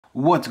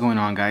What's going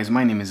on, guys?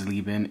 My name is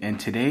Lieben, and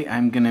today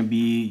I'm gonna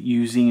be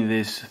using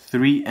this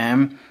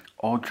 3M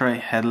Ultra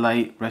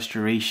Headlight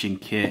Restoration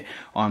Kit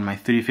on my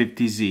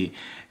 350Z.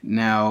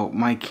 Now,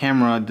 my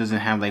camera doesn't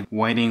have like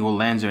wide angle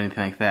lens or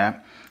anything like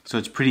that, so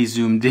it's pretty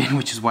zoomed in,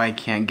 which is why I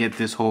can't get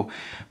this whole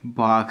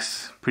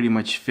box pretty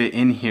much fit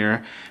in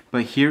here.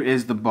 But here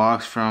is the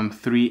box from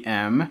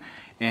 3M,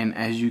 and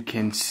as you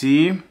can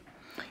see,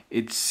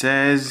 it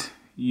says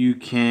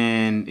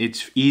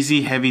it's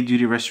easy heavy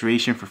duty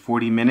restoration for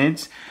 40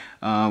 minutes.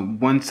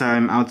 Once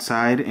I'm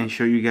outside and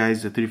show you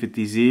guys the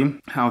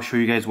 350Z, I'll show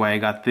you guys why I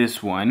got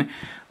this one.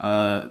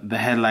 The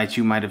headlights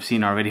you might have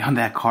seen already on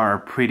that car are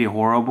pretty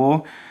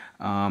horrible.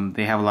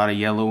 They have a lot of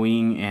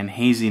yellowing and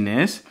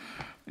haziness,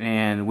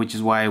 and which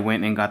is why I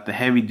went and got the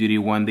heavy duty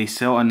one. They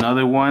sell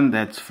another one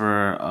that's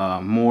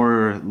for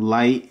more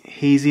light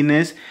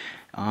haziness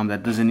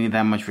that doesn't need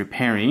that much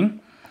repairing.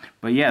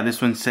 But yeah,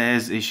 this one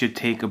says it should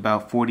take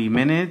about 40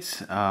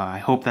 minutes. I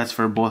hope that's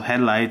for both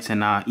headlights and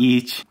not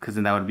each, because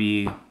then that would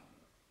be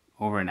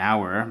over an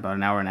hour, about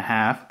an hour and a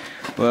half.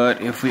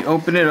 But if we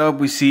open it up,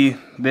 we see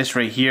this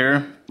right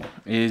here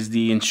is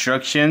the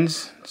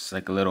instructions. It's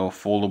like a little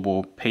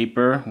foldable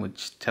paper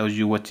which tells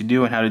you what to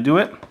do and how to do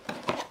it.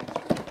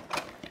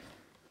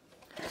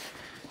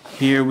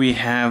 Here we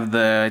have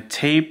the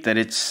tape that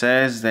it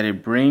says that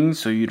it brings,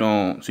 so you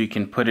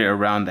can put it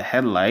around the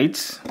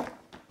headlights.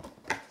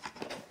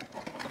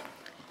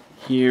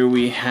 Here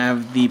we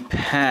have the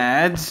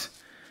pads.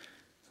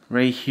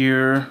 Right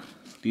here,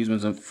 these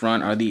ones up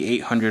front are the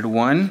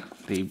 801.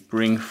 They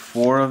bring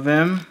 4 of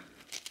them.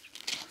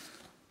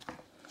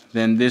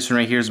 Then this one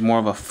right here is more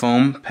of a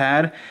foam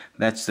pad.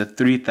 That's the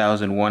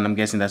 3001. I'm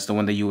guessing that's the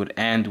one that you would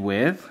end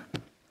with.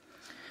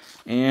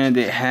 And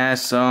it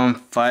has some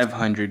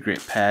 500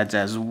 grit pads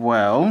as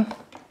well.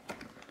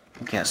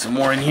 Got some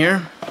more in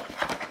here.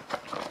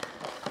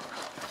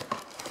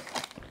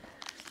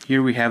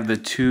 Here we have the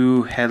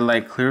 2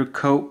 headlight clear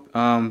coat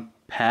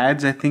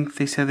pads, I think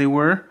they said they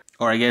were.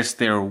 Or I guess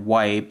they're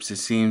wipes. It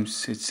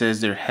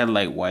says they're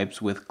headlight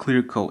wipes with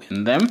clear coat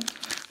in them.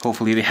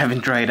 Hopefully they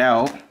haven't dried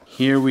out.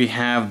 Here we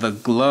have the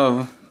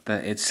glove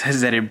that it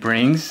says that it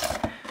brings.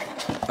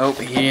 Oh,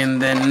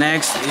 and then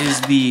next is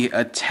the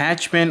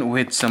attachment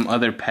with some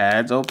other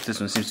pads. Oh,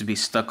 this one seems to be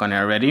stuck on it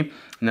already.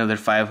 Another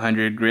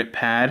 500 grit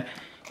pad.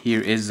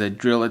 Here is the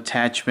drill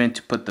attachment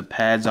to put the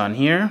pads on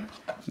here.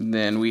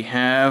 Then we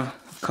have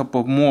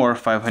couple more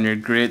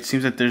 500 grit.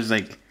 Seems that there's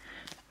like,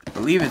 I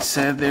believe it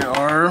said there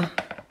are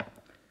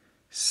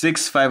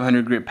 6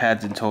 500 grit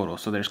pads in total,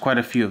 so there's quite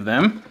a few of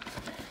them.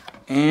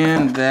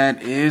 And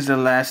that is the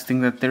last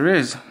thing that there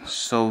is.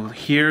 So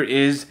here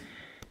is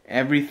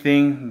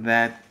everything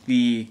that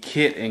the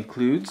kit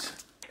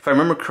includes. If I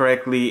remember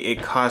correctly,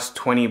 it cost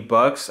 20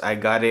 bucks. I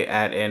got it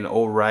at an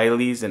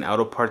O'Reilly's, an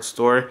auto parts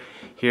store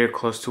here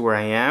close to where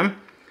I am.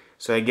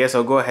 So I guess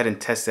I'll go ahead and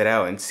test it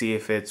out and see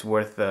if it's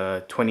worth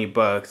 20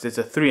 bucks. It's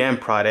a 3M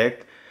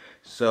product,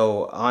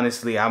 so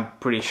honestly I'm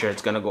pretty sure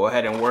it's gonna go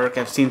ahead and work.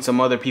 I've seen some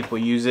other people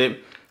use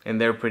it and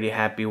they're pretty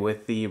happy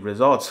with the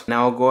results.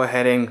 Now I'll go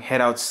ahead and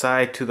head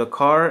outside to the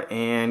car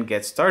and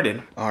get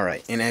started.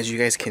 Alright, and as you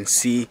guys can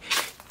see,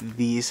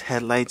 these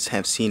headlights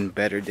have seen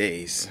better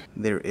days.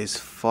 There is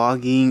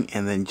fogging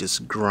and then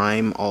just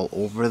grime all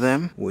over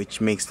them, which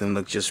makes them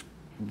look just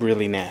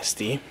really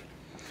nasty.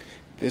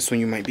 This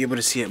one you might be able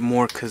to see it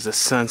more because the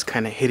sun's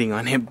kind of hitting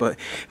on it, but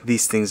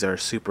these things are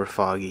super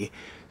foggy.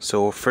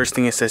 So first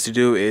thing it says to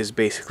do is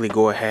basically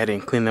go ahead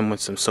and clean them with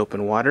some soap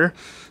and water,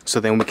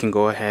 so then we can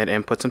go ahead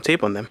and put some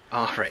tape on them.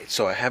 Alright,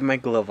 so I have my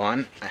glove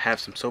on, I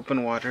have some soap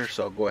and water,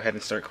 so I'll go ahead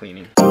and start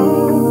cleaning.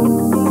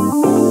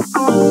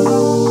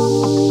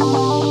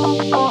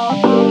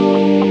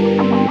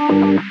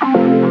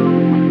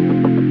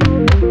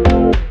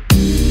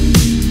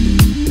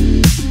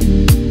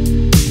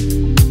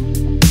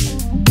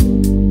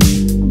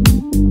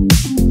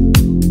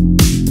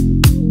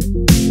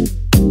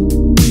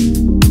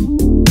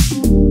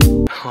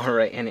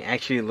 And it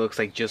actually looks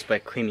like just by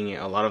cleaning it,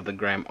 a lot of the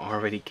grime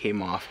already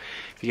came off.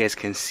 If you guys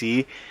can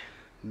see,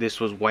 this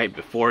was white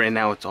before and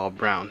now it's all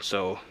brown.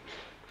 So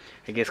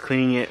I guess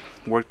cleaning it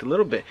worked a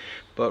little bit.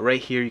 But right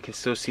here you can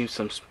still see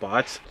some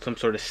spots, some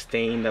sort of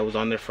stain that was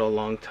on there for a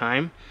long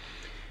time.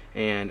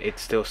 And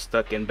it's still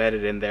stuck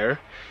embedded in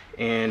there.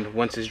 And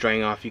once it's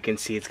drying off, you can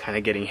see it's kind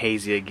of getting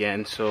hazy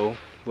again. So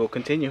we'll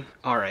continue.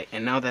 Alright,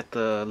 and now that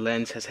the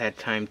lens has had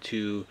time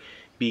to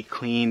be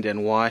cleaned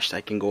and washed, I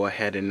can go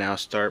ahead and now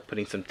start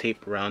putting some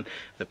tape around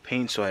the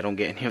paint so I don't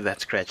get any of that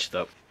scratched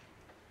up.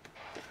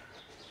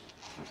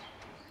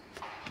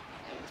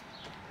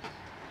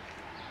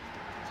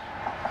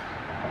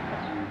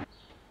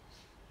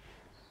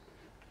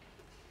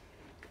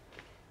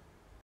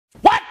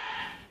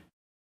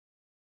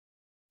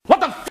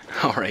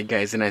 Alright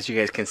guys, and as you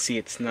guys can see,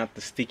 it's not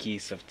the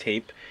stickiest of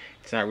tape.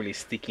 It's not really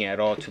sticking at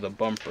all to the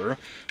bumper.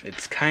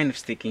 It's kind of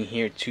sticking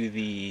here to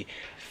the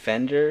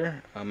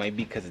fender. Might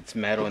be because it's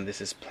metal and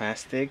this is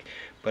plastic,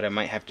 but I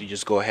might have to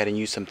just go ahead and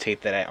use some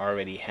tape that I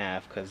already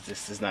have because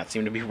this does not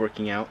seem to be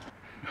working out.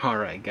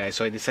 Alright guys,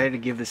 so I decided to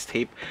give this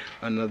tape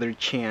another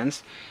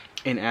chance,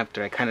 and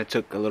after I kind of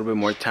took a little bit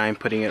more time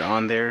putting it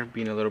on there,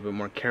 being a little bit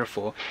more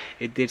careful,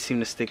 it did seem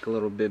to stick a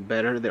little bit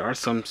better. There are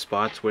some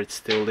spots where it's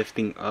still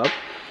lifting up.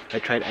 I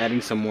tried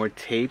adding some more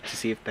tape to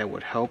see if that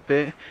would help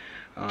it.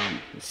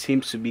 It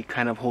seems to be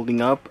kind of holding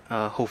up.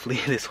 Hopefully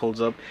this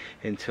holds up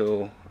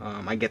until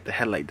I get the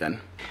headlight done.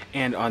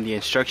 And on the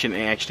instruction,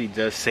 it actually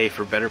does say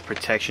for better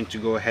protection to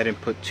go ahead and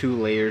put 2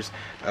 layers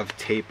of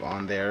tape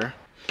on there,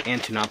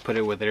 and to not put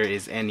it where there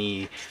is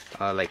any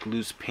like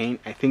loose paint.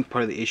 I think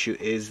part of the issue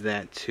is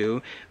that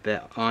too,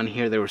 that on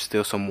here there was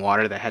still some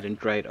water that hadn't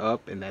dried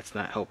up, and that's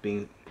not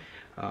helping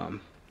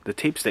the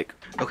tape stick.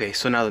 Okay,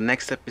 so now the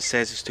next step it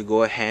says is to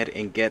go ahead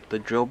and get the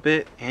drill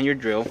bit and your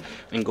drill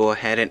and go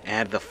ahead and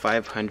add the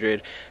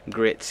 500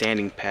 grit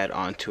sanding pad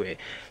onto it.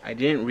 I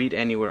didn't read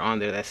anywhere on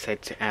there that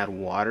said to add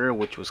water,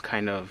 which was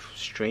kind of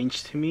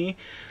strange to me.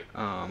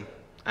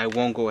 I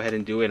won't go ahead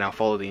and do it, and I'll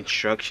follow the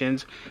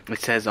instructions. It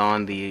says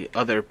on the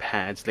other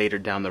pads later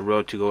down the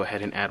road to go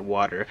ahead and add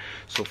water.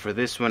 So for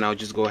this one, I'll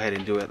just go ahead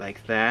and do it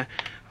like that,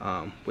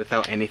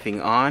 without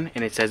anything on.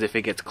 And it says if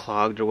it gets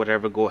clogged or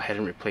whatever, go ahead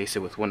and replace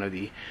it with one of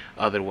the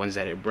other ones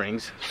that it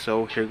brings.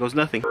 So here goes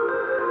nothing.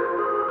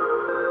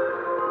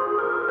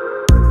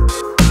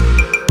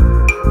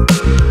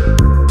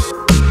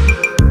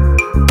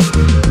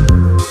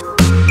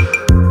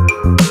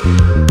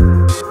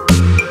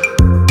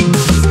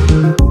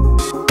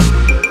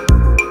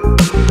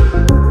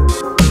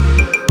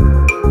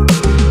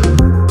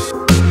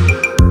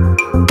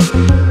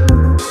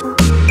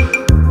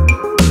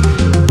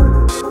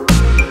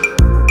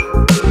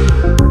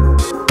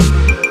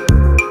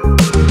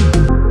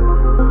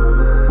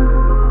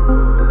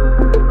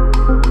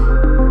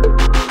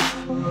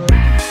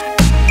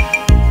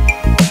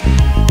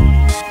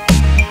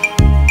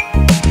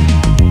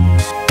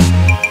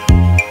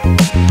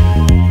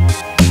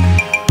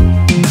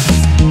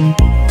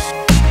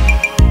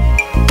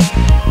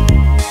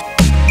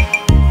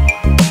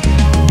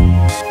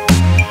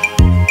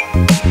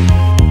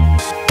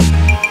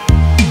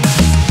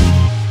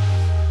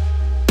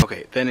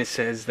 Then it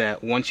says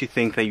that once you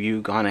think that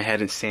you've gone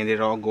ahead and sanded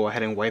it all, go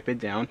ahead and wipe it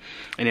down.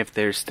 And if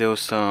there's still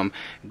some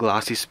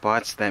glossy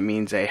spots, that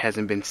means that it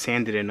hasn't been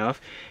sanded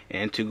enough,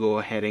 and to go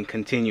ahead and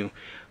continue.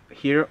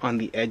 Here on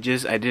the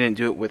edges, I didn't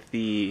do it with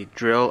the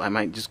drill. I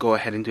might just go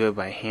ahead and do it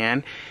by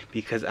hand,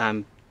 because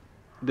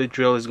the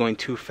drill is going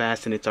too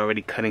fast and it's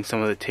already cutting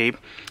some of the tape.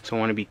 So I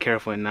want to be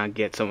careful and not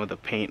get some of the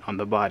paint on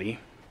the body.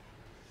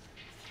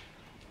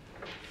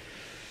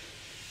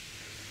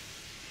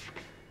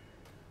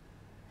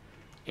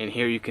 And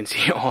here you can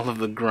see all of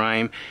the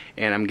grime,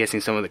 and I'm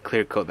guessing some of the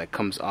clear coat that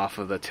comes off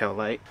of the tail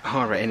light.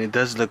 Alright, and it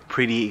does look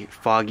pretty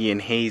foggy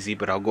and hazy,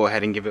 but I'll go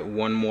ahead and give it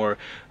one more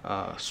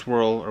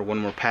swirl or one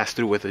more pass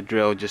through with a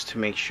drill just to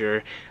make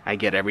sure I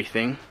get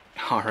everything.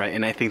 Alright,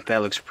 and I think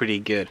that looks pretty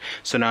good.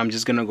 So now I'm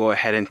just going to go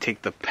ahead and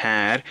take the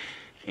pad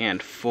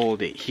and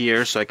fold it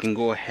here so I can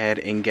go ahead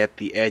and get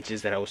the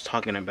edges that I was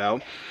talking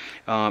about.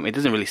 It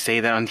doesn't really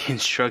say that on the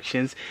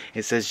instructions.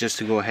 It says just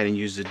to go ahead and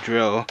use the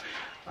drill.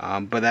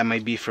 But that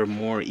might be for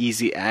more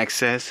easy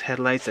access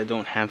headlights that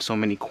don't have so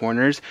many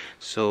corners.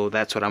 So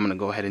that's what I'm going to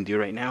go ahead and do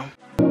right now.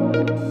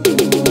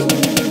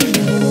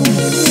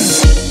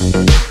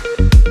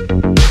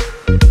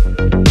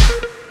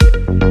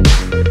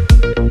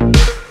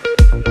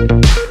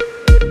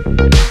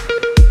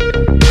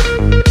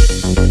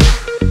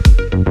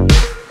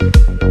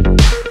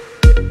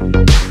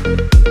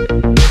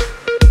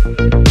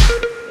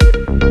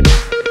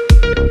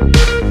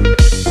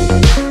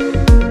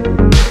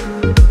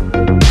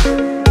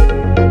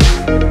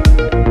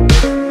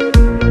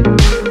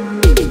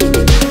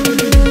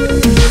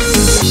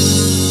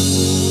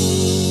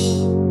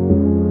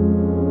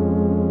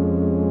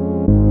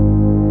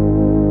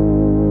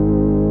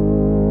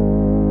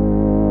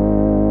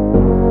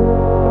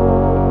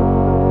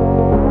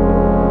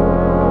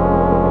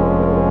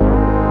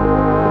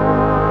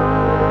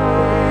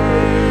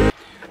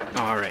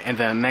 And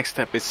the next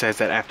step, it says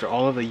that after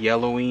all of the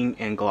yellowing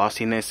and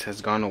glossiness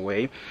has gone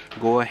away,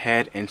 go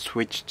ahead and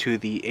switch to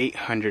the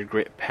 800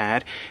 grit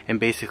pad and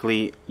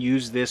basically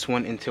use this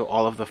one until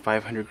all of the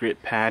 500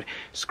 grit pad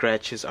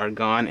scratches are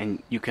gone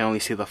and you can only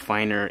see the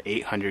finer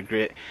 800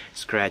 grit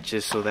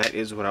scratches. So that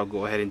is what I'll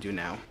go ahead and do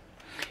now.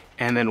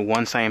 And then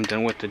once I am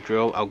done with the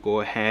drill, I'll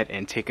go ahead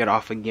and take it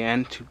off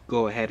again to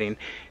go ahead and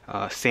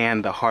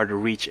sand the hard to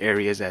reach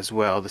areas as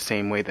well, the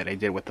same way that I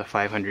did with the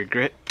 500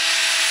 grit.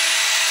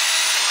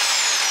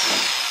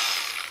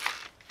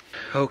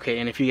 Okay,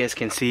 and if you guys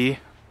can see,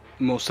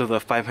 most of the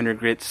 500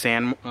 grit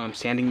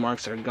sanding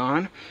marks are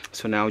gone.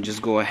 So now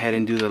just go ahead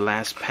and do the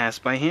last pass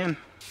by hand.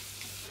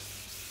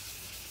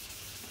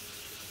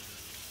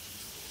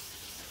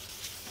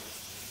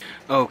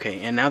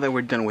 Okay, and now that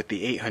we're done with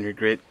the 800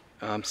 grit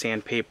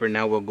sandpaper,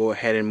 now we'll go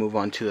ahead and move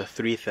on to the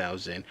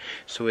 3000.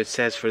 So it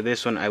says for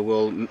this one I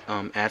will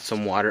add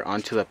some water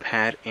onto the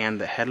pad and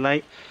the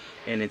headlight,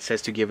 and it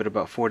says to give it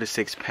about 4 to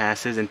 6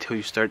 passes until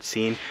you start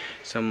seeing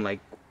some like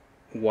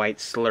white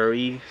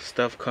slurry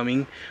stuff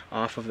coming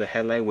off of the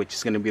headlight, which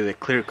is going to be the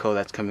clear coat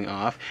that's coming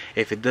off.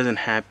 If it doesn't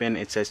happen,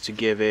 it says to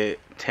give it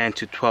 10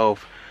 to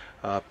 12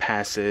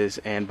 passes,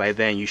 and by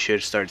then you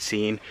should start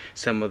seeing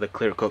some of the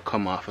clear coat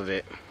come off of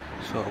it.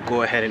 So I'll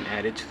go ahead and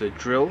add it to the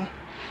drill,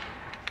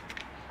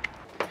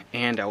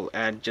 and I will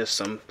add just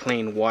some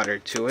plain water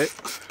to it,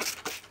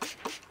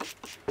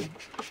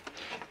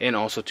 and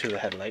also to the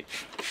headlight.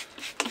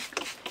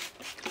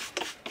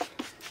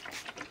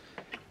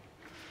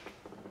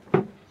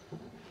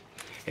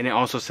 And it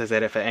also says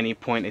that if at any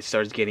point it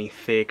starts getting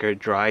thick or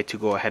dry, to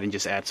go ahead and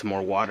just add some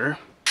more water.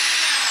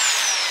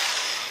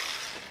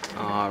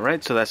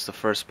 Alright, so that's the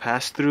first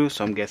pass through,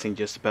 so I'm guessing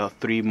just about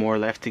 3 more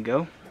left to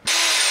go.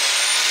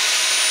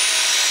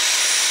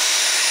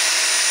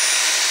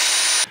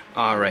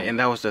 Alright, and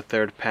that was the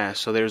third pass,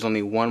 so there's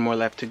only 1 more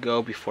left to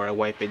go before I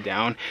wipe it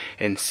down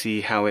and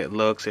see how it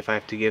looks, if I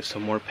have to give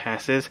some more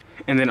passes.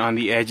 And then on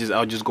the edges,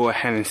 I'll just go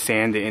ahead and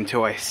sand it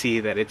until I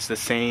see that it's the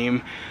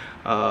same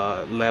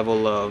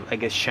level of, I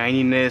guess,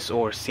 shininess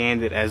or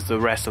sanded as the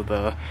rest of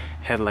the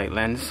headlight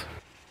lens.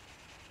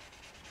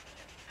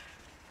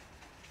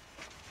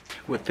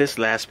 With this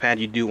last pad,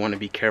 you do want to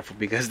be careful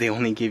because they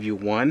only give you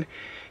 1,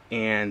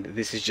 and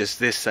this is just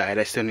this side.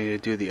 I still need to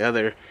do the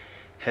other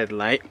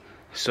headlight,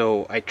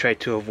 so I try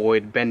to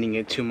avoid bending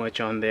it too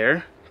much on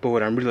there. But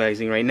what I'm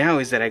realizing right now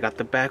is that I got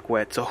the back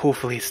wet, so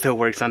hopefully it still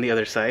works on the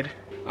other side.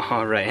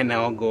 Alright, and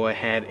now I'll go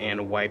ahead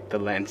and wipe the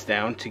lens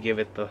down to give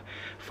it the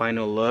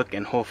final look,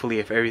 and hopefully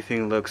if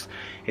everything looks,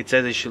 it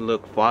says it should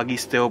look foggy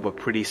still but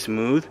pretty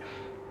smooth.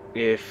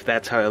 If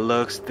that's how it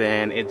looks,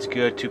 then it's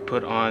good to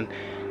put on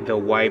the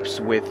wipes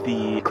with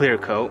the clear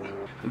coat.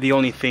 The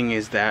only thing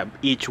is that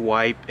each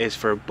wipe is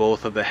for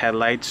both of the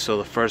headlights, so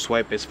the first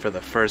wipe is for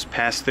the first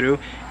pass through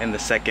and the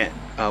second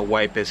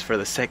wipe is for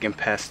the second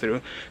pass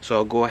through. So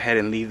I'll go ahead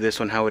and leave this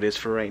one how it is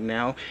for right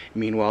now.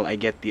 Meanwhile, I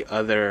get the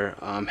other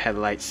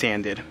headlight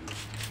sanded.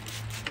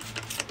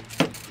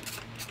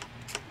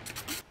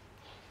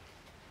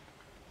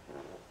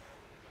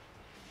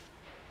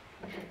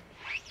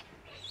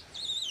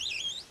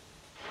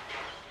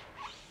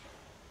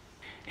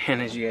 And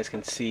as you guys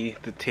can see,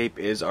 the tape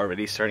is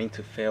already starting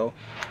to fail,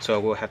 so I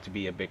will have to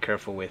be a bit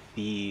careful with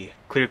the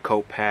clear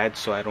coat pad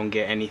so I don't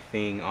get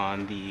anything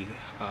on the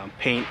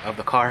paint of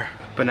the car.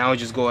 But now I'll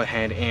just go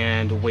ahead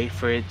and wait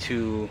for it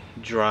to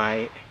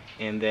dry,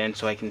 and then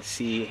so I can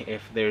see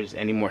if there's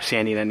any more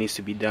sanding that needs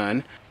to be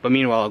done. But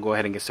meanwhile, I'll go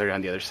ahead and get started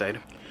on the other side.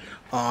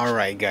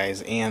 Alright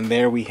guys, and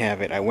there we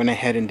have it. I went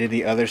ahead and did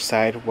the other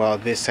side while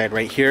this side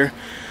right here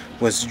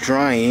was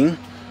drying.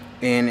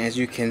 And as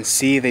you can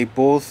see, they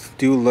both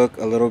do look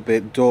a little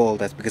bit dull.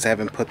 That's because I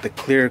haven't put the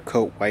clear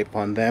coat wipe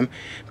on them,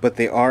 but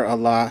they are a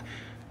lot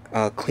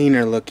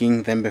cleaner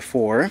looking than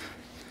before.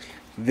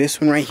 This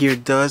one right here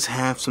does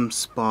have some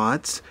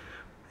spots,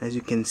 as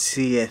you can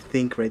see, I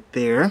think right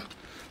there.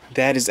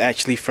 That is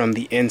actually from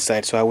the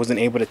inside, so I wasn't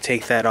able to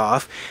take that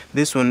off.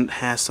 This one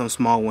has some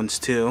small ones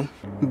too,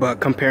 but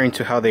comparing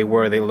to how they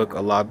were, they look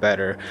a lot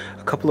better.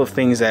 A couple of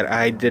things that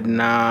I did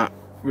not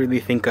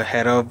really think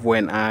ahead of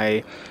when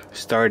I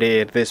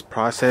started this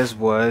process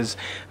was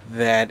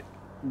that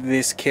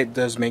this kit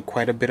does make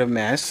quite a bit of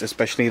mess,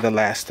 especially the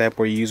last step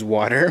where you use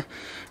water.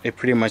 It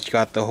pretty much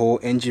got the whole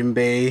engine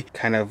bay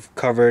kind of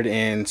covered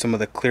in some of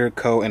the clear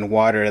coat and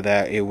water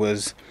that I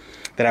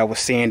was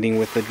sanding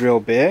with the drill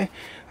bit.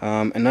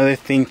 Another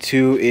thing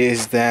too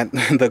is that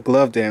the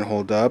glove didn't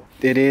hold up.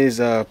 It is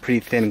a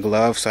pretty thin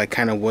glove, so I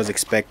kind of was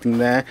expecting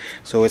that,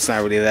 so it's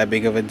not really that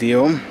big of a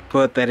deal.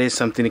 But that is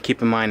something to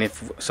keep in mind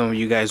if some of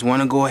you guys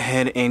want to go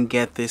ahead and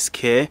get this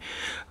kit.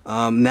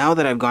 Now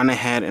that I've gone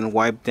ahead and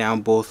wiped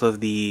down both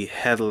of the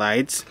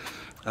headlights,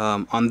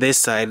 on this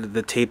side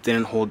the tape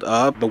didn't hold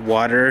up. The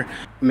water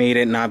made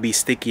it not be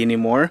sticky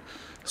anymore,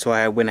 so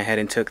I went ahead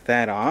and took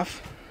that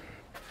off.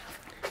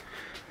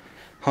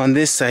 On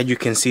this side you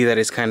can see that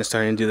it's kind of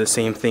starting to do the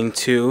same thing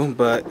too,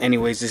 but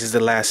anyways, this is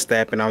the last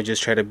step, and I'll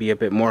just try to be a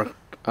bit more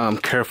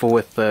careful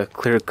with the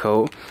clear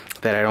coat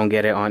that I don't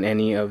get it on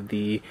any of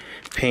the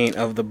paint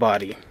of the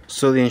body.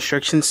 So the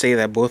instructions say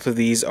that both of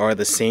these are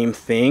the same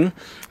thing.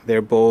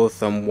 They're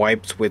both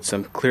wipes with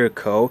some clear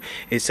coat.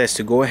 It says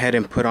to go ahead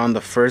and put on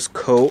the first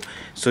coat,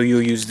 so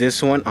you'll use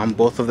this one on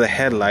both of the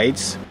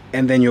headlights,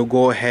 and then you'll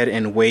go ahead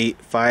and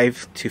wait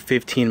 5 to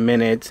 15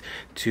 minutes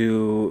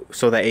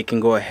so that it can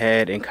go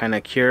ahead and kind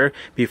of cure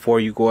before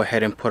you go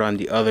ahead and put on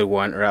the other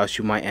one, or else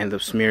you might end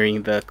up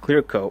smearing the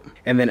clear coat.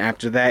 And then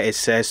after that, it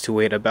says to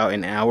wait about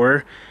an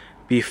hour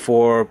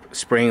before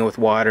spraying with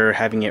water,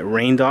 having it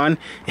rained on.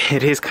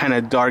 It is kind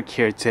of dark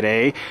here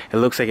today. It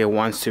looks like it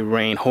wants to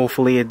rain.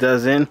 Hopefully it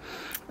doesn't,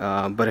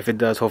 but if it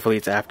does, hopefully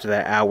it's after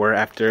that hour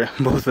after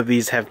both of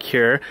these have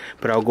cured.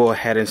 But I'll go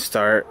ahead and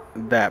start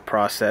that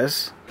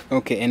process.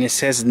 Okay, and it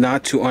says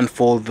not to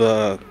unfold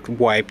the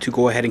wipe, to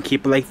go ahead and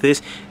keep it like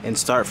this and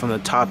start from the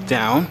top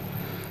down.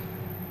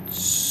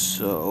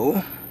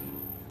 So,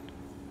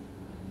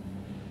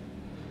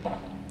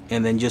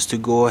 and then just to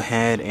go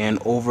ahead and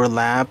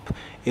overlap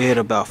it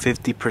about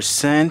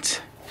 50%.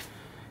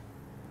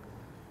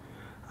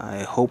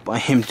 I hope I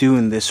am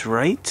doing this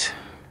right.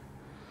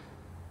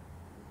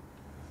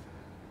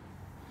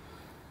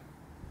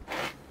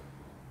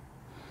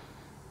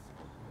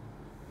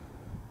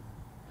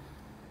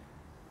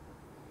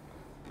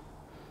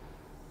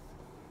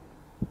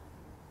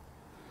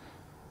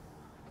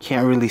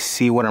 Can't really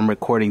see what I'm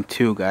recording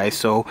too, guys,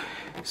 so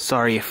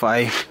sorry if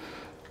I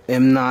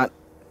am not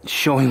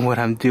showing what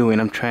I'm doing.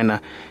 I'm trying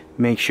to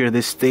make sure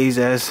this stays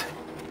as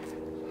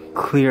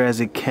clear as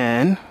it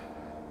can.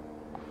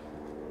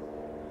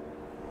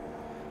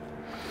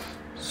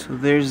 So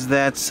there's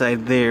that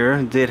side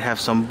there. Did have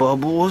some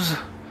bubbles.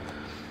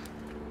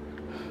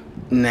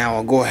 Now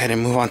I'll go ahead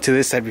and move on to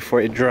this side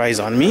before it dries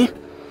on me.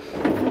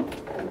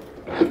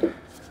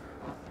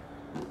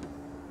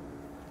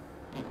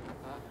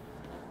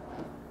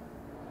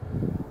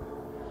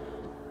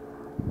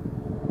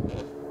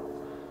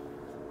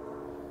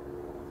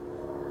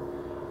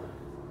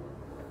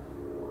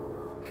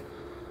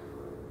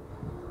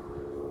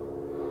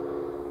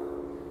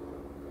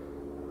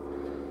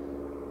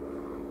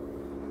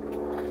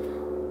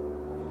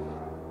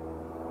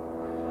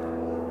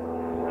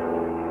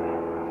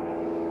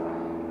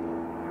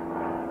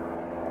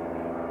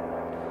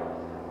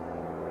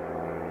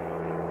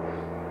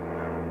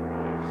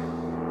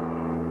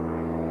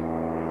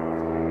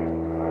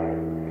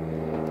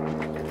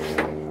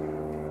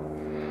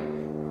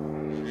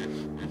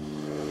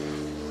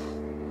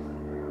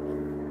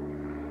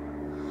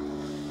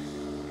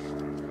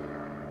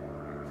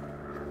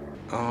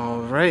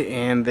 Alright,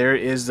 and there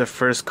is the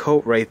first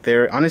coat right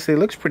there. Honestly, it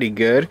looks pretty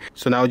good.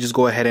 So now I'll just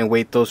go ahead and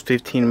wait those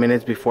 15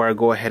 minutes before I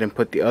go ahead and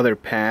put the other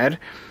pad.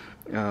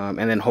 And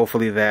then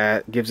hopefully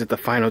that gives it the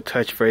final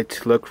touch for it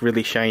to look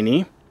really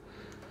shiny.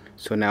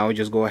 So now I'll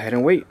just go ahead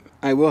and wait.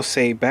 I will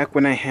say, back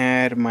when I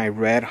had my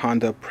red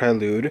Honda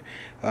Prelude,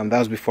 that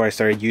was before I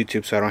started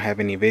YouTube, so I don't have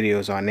any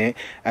videos on it.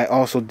 I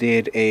also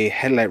did a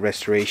headlight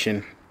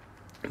restoration,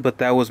 but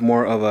that was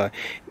more of a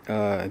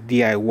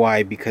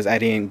DIY because I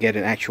didn't get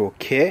an actual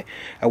kit.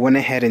 I went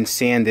ahead and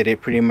sanded it,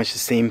 pretty much the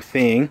same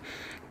thing,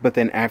 but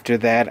then after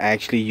that I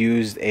actually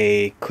used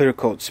a clear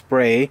coat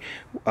spray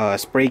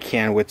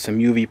can with some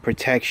UV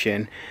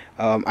protection.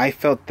 I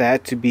felt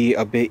that to be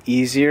a bit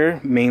easier,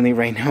 mainly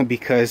right now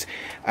because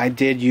I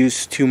did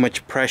use too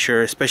much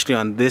pressure, especially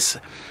on this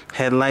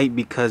headlight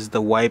because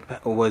the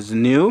wipe was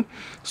new.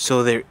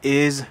 So there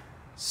is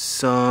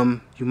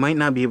some, you might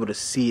not be able to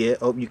see it.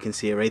 Oh, you can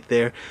see it right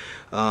there.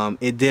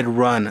 It did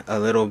run a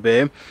little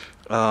bit.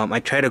 I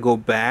tried to go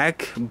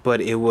back,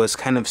 but it was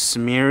kind of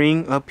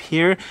smearing up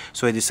here,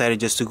 so I decided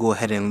just to go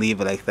ahead and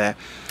leave it like that.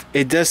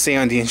 It does say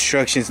on the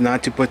instructions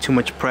not to put too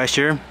much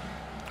pressure,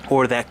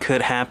 or that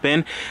could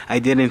happen. I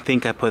didn't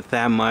think I put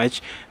that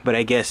much, but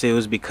I guess it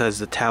was because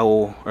the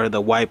towel or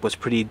the wipe was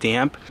pretty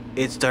damp.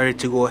 It started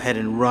to go ahead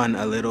and run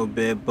a little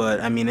bit,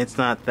 but I mean, it's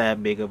not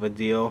that big of a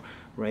deal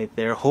right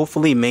there.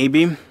 Hopefully,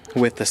 maybe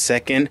with the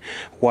second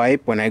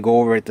wipe, when I go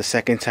over it the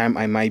second time,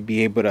 I might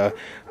be able to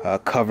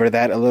cover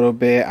that a little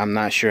bit. I'm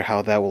not sure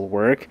how that will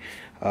work.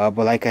 But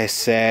like I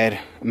said,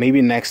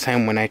 maybe next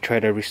time when I try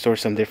to restore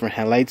some different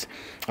headlights,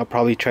 I'll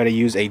probably try to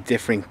use a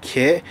different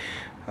kit.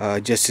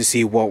 Just to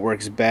see what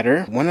works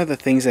better. One of the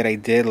things that I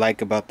did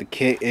like about the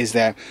kit is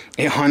that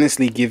it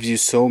honestly gives you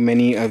so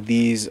many of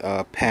these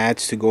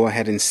pads to go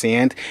ahead and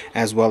sand,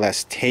 as well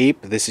as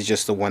tape. This is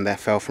just the one that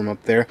fell from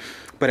up there,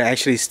 but I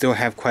actually still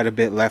have quite a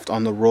bit left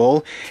on the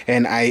roll,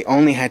 and I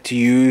only had to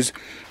use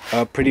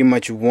pretty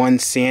much one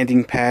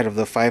sanding pad of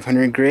the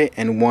 500 grit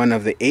and one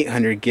of the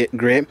 800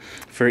 grit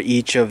for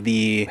each of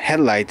the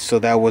headlights. So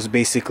that was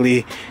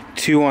basically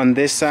 2 on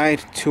this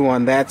side, 2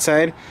 on that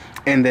side,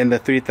 and then the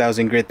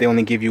 3000 grit, they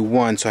only give you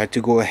 1, so I had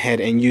to go ahead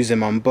and use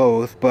them on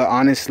both. But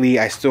honestly,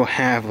 I still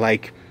have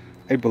like,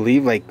 I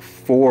believe like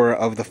 4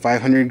 of the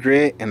 500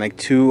 grit and like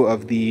 2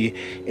 of the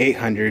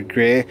 800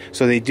 grit,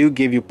 so they do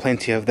give you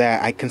plenty of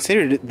that. I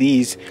considered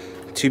these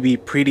to be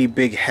pretty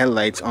big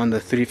headlights on the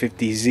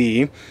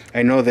 350Z.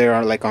 I know there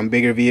are like on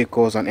bigger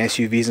vehicles, on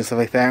SUVs and stuff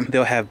like that,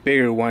 they'll have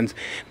bigger ones,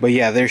 but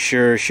yeah, there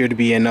sure should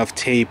be enough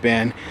tape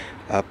and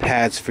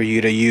pads for you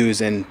to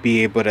use and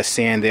be able to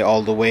sand it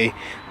all the way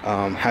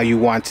how you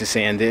want to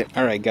sand it.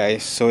 Alright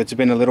guys, so it's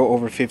been a little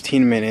over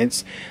 15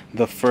 minutes.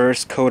 The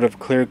first coat of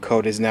clear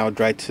coat is now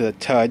dry to the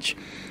touch,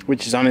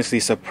 which is honestly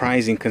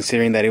surprising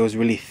considering that it was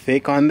really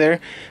thick on there,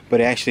 but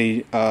it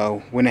actually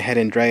went ahead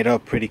and dried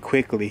up pretty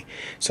quickly.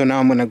 So now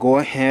I'm going to go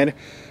ahead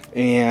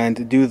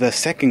and do the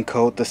second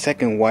coat, the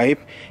second wipe,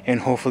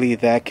 and hopefully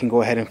that can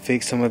go ahead and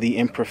fix some of the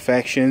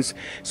imperfections,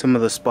 some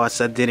of the spots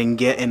that didn't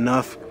get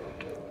enough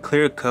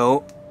clear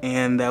coat,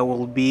 and that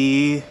will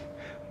be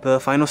the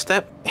final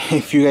step.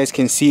 If you guys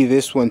can see,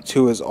 this one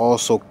too is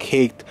also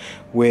caked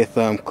with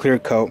clear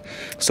coat.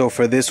 So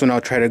for this one, I'll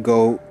try to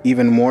go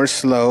even more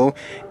slow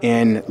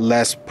and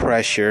less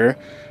pressure.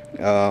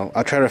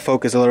 I'll try to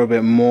focus a little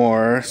bit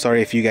more.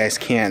 Sorry if you guys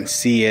can't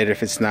see it,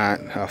 if it's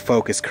not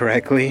focused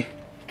correctly.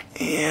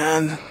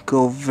 And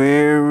go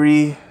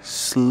very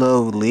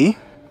slowly.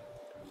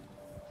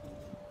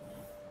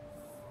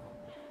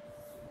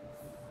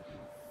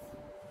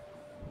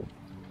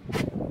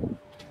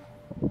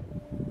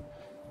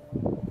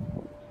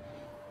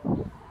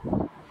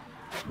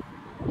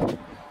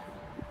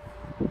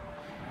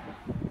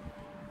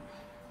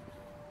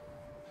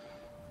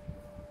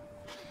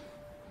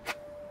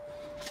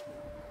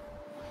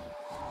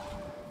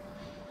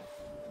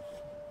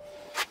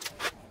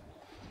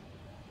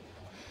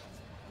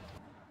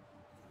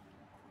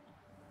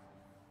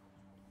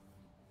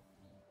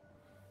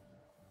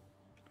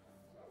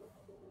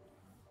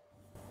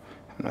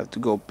 I have to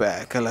go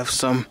back. I left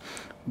some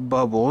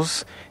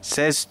bubbles. It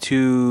says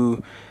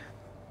to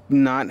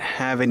not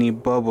have any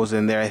bubbles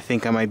in there. I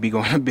think I might be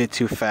going a bit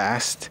too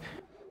fast.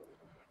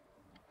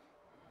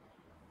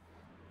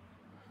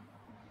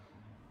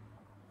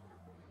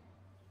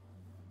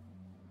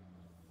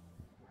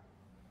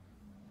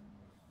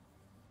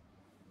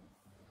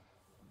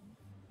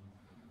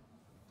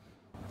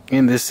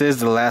 And this is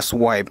the last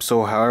wipe,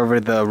 so however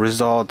the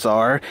results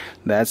are,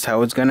 that's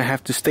how it's gonna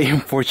have to stay,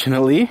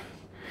 unfortunately.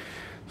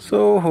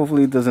 So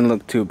hopefully it doesn't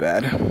look too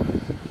bad.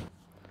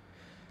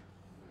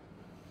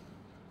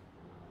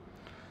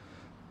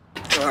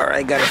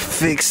 Alright, gotta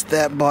fix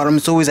that bottom.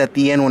 It's always at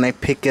the end when I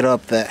pick it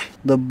up that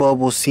the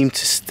bubbles seem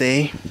to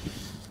stay.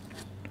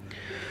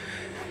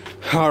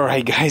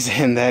 Alright guys,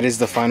 and that is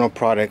the final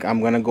product.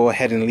 I'm gonna go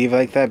ahead and leave it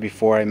like that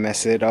before I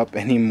mess it up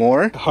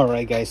anymore.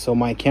 Alright guys, so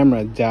my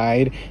camera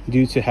died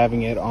due to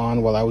having it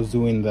on while I was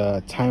doing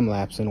the time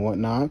lapse and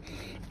whatnot.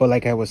 But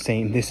like I was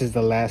saying, this is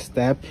the last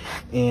step,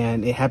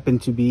 and it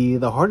happened to be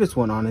the hardest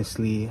one,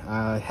 honestly.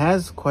 It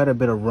has quite a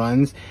bit of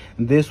runs.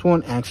 This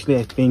one actually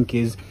I think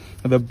is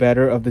the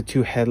better of the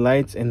two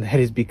headlights, and that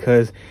is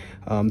because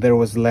there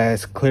was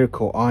less clear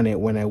coat on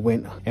it when I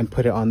went and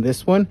put it on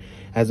this one,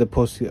 as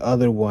opposed to the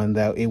other one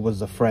that it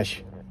was a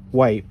fresh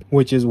wipe,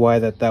 which is why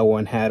that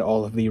one had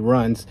all of the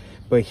runs.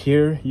 But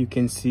here you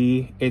can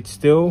see it's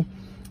still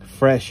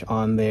fresh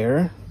on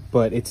there,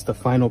 but it's the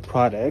final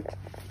product.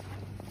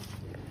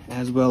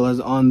 As well as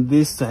on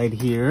this side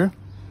here,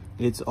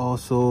 it's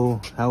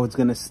also how it's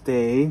gonna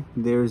stay.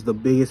 There's the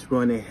biggest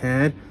run it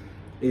had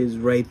is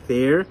right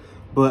there,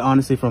 but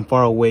honestly from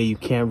far away you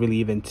can't really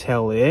even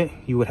tell it.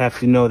 You would have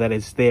to know that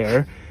it's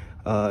there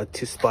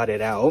to spot it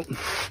out.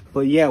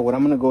 But yeah, what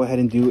I'm gonna go ahead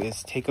and do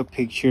is take a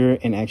picture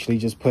and actually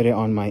just put it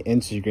on my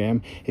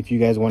Instagram. If you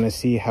guys want to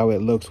see how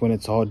it looks when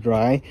it's all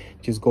dry,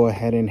 just go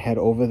ahead and head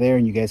over there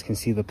and you guys can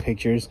see the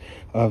pictures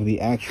of the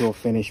actual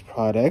finished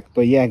product.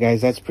 But yeah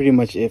guys, that's pretty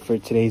much it for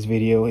today's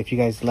video. If you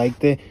guys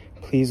liked it,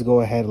 please go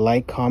ahead,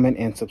 like, comment,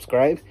 and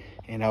subscribe,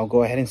 and I'll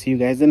go ahead and see you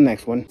guys in the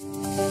next one.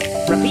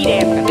 Repeat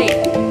after me.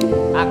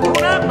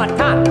 Hakuna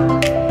Matata.